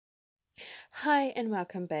Hi, and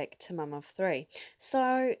welcome back to Mum of Three.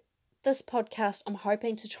 So, this podcast, I'm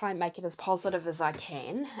hoping to try and make it as positive as I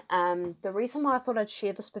can. The reason why I thought I'd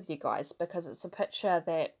share this with you guys because it's a picture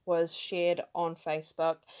that was shared on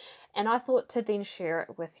Facebook, and I thought to then share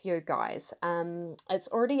it with you guys. It's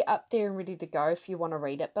already up there and ready to go if you want to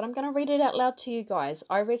read it, but I'm going to read it out loud to you guys.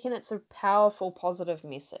 I reckon it's a powerful, positive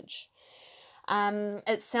message.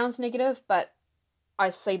 It sounds negative, but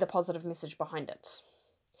I see the positive message behind it.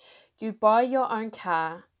 You buy your own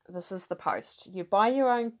car. This is the post. You buy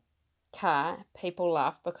your own car, people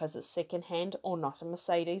laugh because it's secondhand or not a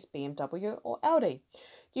Mercedes, BMW, or Audi.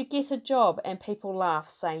 You get a job and people laugh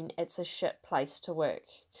saying it's a shit place to work.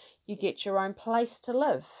 You get your own place to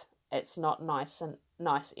live. It's not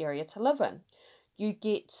nice area to live in. You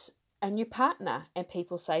get a new partner and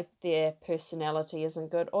people say their personality isn't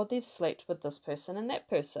good or they've slept with this person and that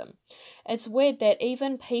person. It's weird that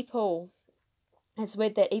even people it's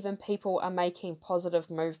weird that even people are making positive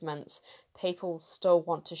movements, people still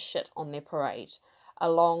want to shit on their parade.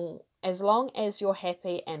 As long as you're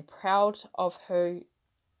happy and proud of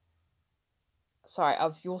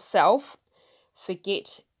of yourself,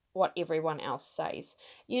 forget what everyone else says.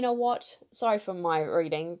 You know what? Sorry for my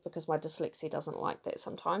reading because my dyslexia doesn't like that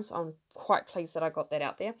sometimes. I'm quite pleased that I got that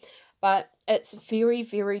out there. But it's very,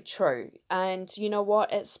 very true. And you know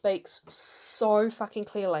what? It speaks so fucking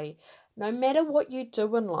clearly. No matter what you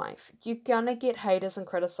do in life, you're gonna get haters and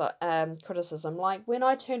criticism. Like when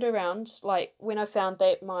I turned around, like when I found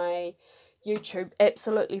that my YouTube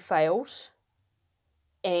absolutely failed,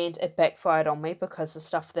 and it backfired on me because the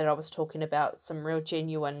stuff that I was talking about, some real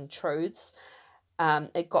genuine truths,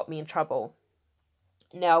 it got me in trouble.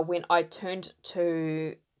 Now, when I turned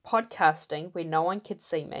to podcasting, where no one could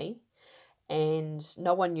see me and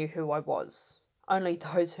no one knew who I was, only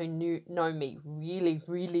those who know me really,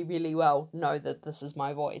 really, really well know that this is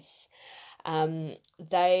my voice.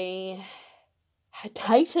 They had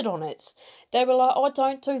hated on it. They were like, oh,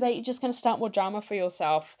 don't do that. You're just going to start more drama for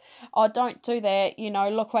yourself. Oh, don't do that.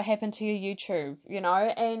 Look what happened to your YouTube.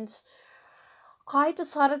 And I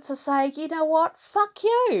decided to say, you know what? Fuck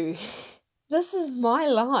you. This is my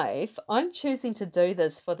life. I'm choosing to do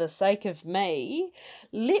this for the sake of me.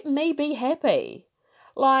 Let me be happy.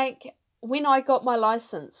 Like, when I got my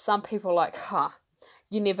license, some people were like,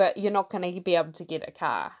 you're not going to be able to get a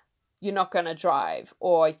car. You're not going to drive,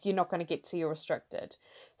 or you're not going to get to your restricted.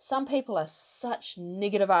 Some people are such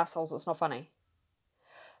negative assholes, it's not funny.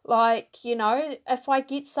 Like, if I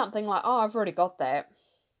get something like, oh, I've already got that.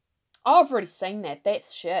 Oh, I've already seen that.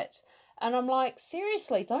 That's shit. And I'm like,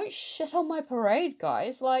 seriously, don't shit on my parade,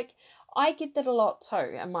 guys. Like, I get that a lot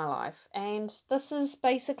too in my life. And this is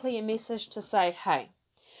basically a message to say, hey,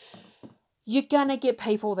 you're gonna get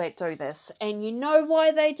people that do this, and you know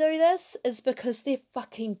why they do this is because they're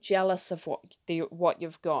fucking jealous of what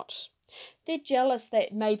you've got. They're jealous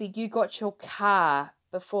that maybe you got your car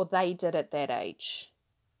before they did at that age.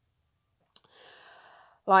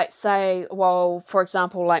 Like, say, well, for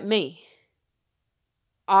example, like me,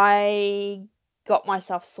 I got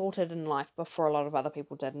myself sorted in life before a lot of other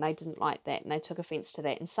people did, and they didn't like that, and they took offense to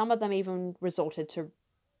that, and some of them even resorted to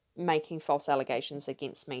making false allegations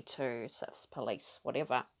against me to SIFs, police,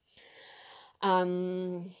 whatever.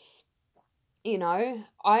 Um,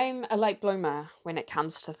 I'm a late bloomer when it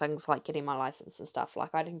comes to things like getting my license and stuff.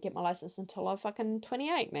 Like, I didn't get my license until I was fucking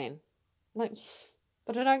 28, man. Like,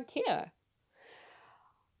 but I don't care.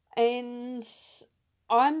 And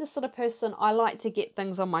I'm the sort of person, I like to get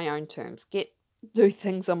things on my own terms, do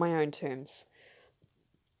things on my own terms.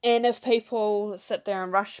 And if people sit there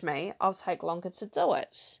and rush me, I'll take longer to do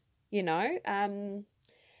it, you know?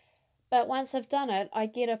 But once I've done it, I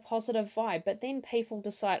get a positive vibe. But then people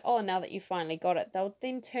decide, oh, now that you finally got it, they'll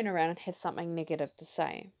then turn around and have something negative to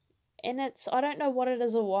say. And I don't know what it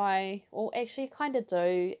is or why. Or actually, I kind of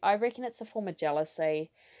do. I reckon it's a form of jealousy.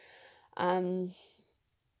 Um,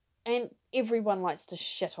 and everyone likes to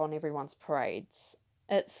shit on everyone's parades.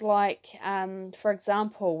 It's like, for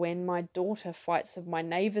example, when my daughter fights with my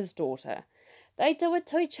neighbour's daughter, they do it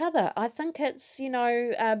to each other. I think it's,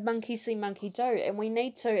 monkey see, monkey do. And we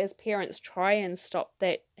need to, as parents, try and stop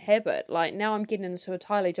that habit. Like, now I'm getting into a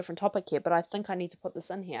entirely different topic here, but I think I need to put this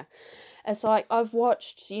in here. It's like, I've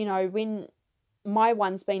watched, when my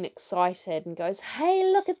one's been excited and goes, hey,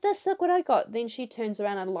 look at this, look what I got. Then she turns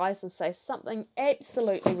around and lies and says something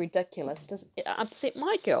absolutely ridiculous to upset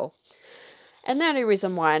my girl. And the only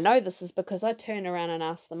reason why I know this is because I turn around and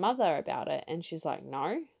ask the mother about it, and she's like,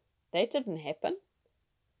 no, that didn't happen.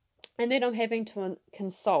 And then I'm having to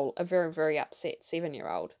console a very, very upset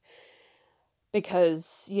 7-year-old.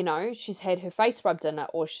 because, she's had her face rubbed in it,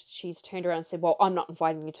 or she's turned around and said, well, I'm not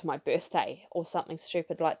inviting you to my birthday, or something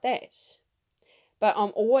stupid like that. But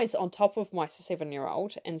I'm always on top of my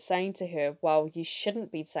 7-year-old and saying to her, well, you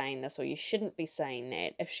shouldn't be saying this, or you shouldn't be saying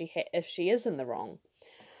that if she is in the wrong.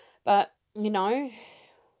 But, the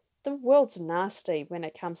world's nasty when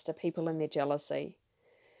it comes to people and their jealousy.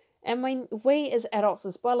 And we as adults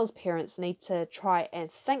as well as parents need to try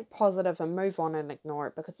and think positive and move on and ignore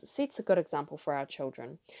it, because it sets a good example for our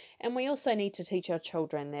children. And we also need to teach our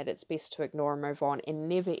children that it's best to ignore and move on and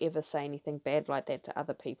never ever say anything bad like that to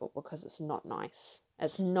other people, because it's not nice.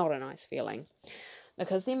 It's not a nice feeling.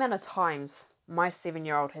 Because the amount of times my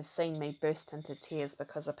 7-year-old has seen me burst into tears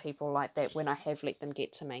because of people like that when I have let them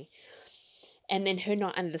get to me. And then her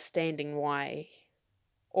not understanding why,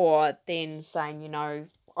 or then saying,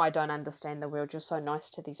 I don't understand the world, you're so nice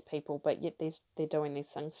to these people, but yet they're doing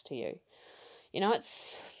these things to you.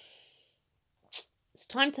 It's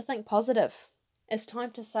time to think positive. It's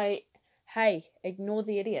time to say, hey, ignore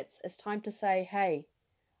the idiots. It's time to say, hey,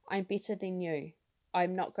 I'm better than you.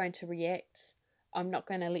 I'm not going to react. I'm not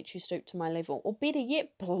going to let you stoop to my level. Or better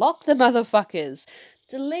yet, block the motherfuckers.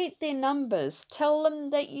 Delete their numbers. Tell them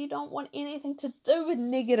that you don't want anything to do with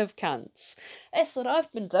negative cunts. That's what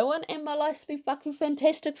I've been doing, and my life's been fucking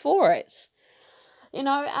fantastic for it.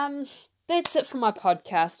 That's it for my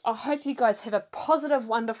podcast. I hope you guys have a positive,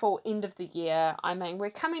 wonderful end of the year. I mean, we're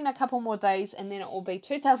coming a couple more days, and then it will be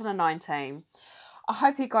 2019. I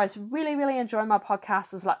hope you guys really, really enjoy my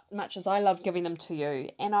podcasts as much as I love giving them to you.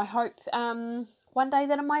 And I hope one day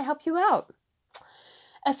that it might help you out.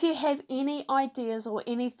 If you have any ideas or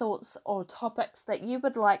any thoughts or topics that you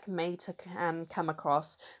would like me to come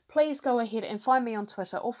across, please go ahead and find me on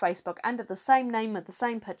Twitter or Facebook under the same name with the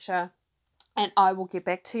same picture, and I will get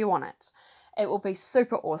back to you on it. It will be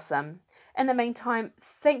super awesome. In the meantime,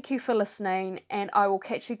 thank you for listening, and I will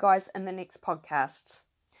catch you guys in the next podcast.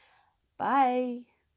 Bye.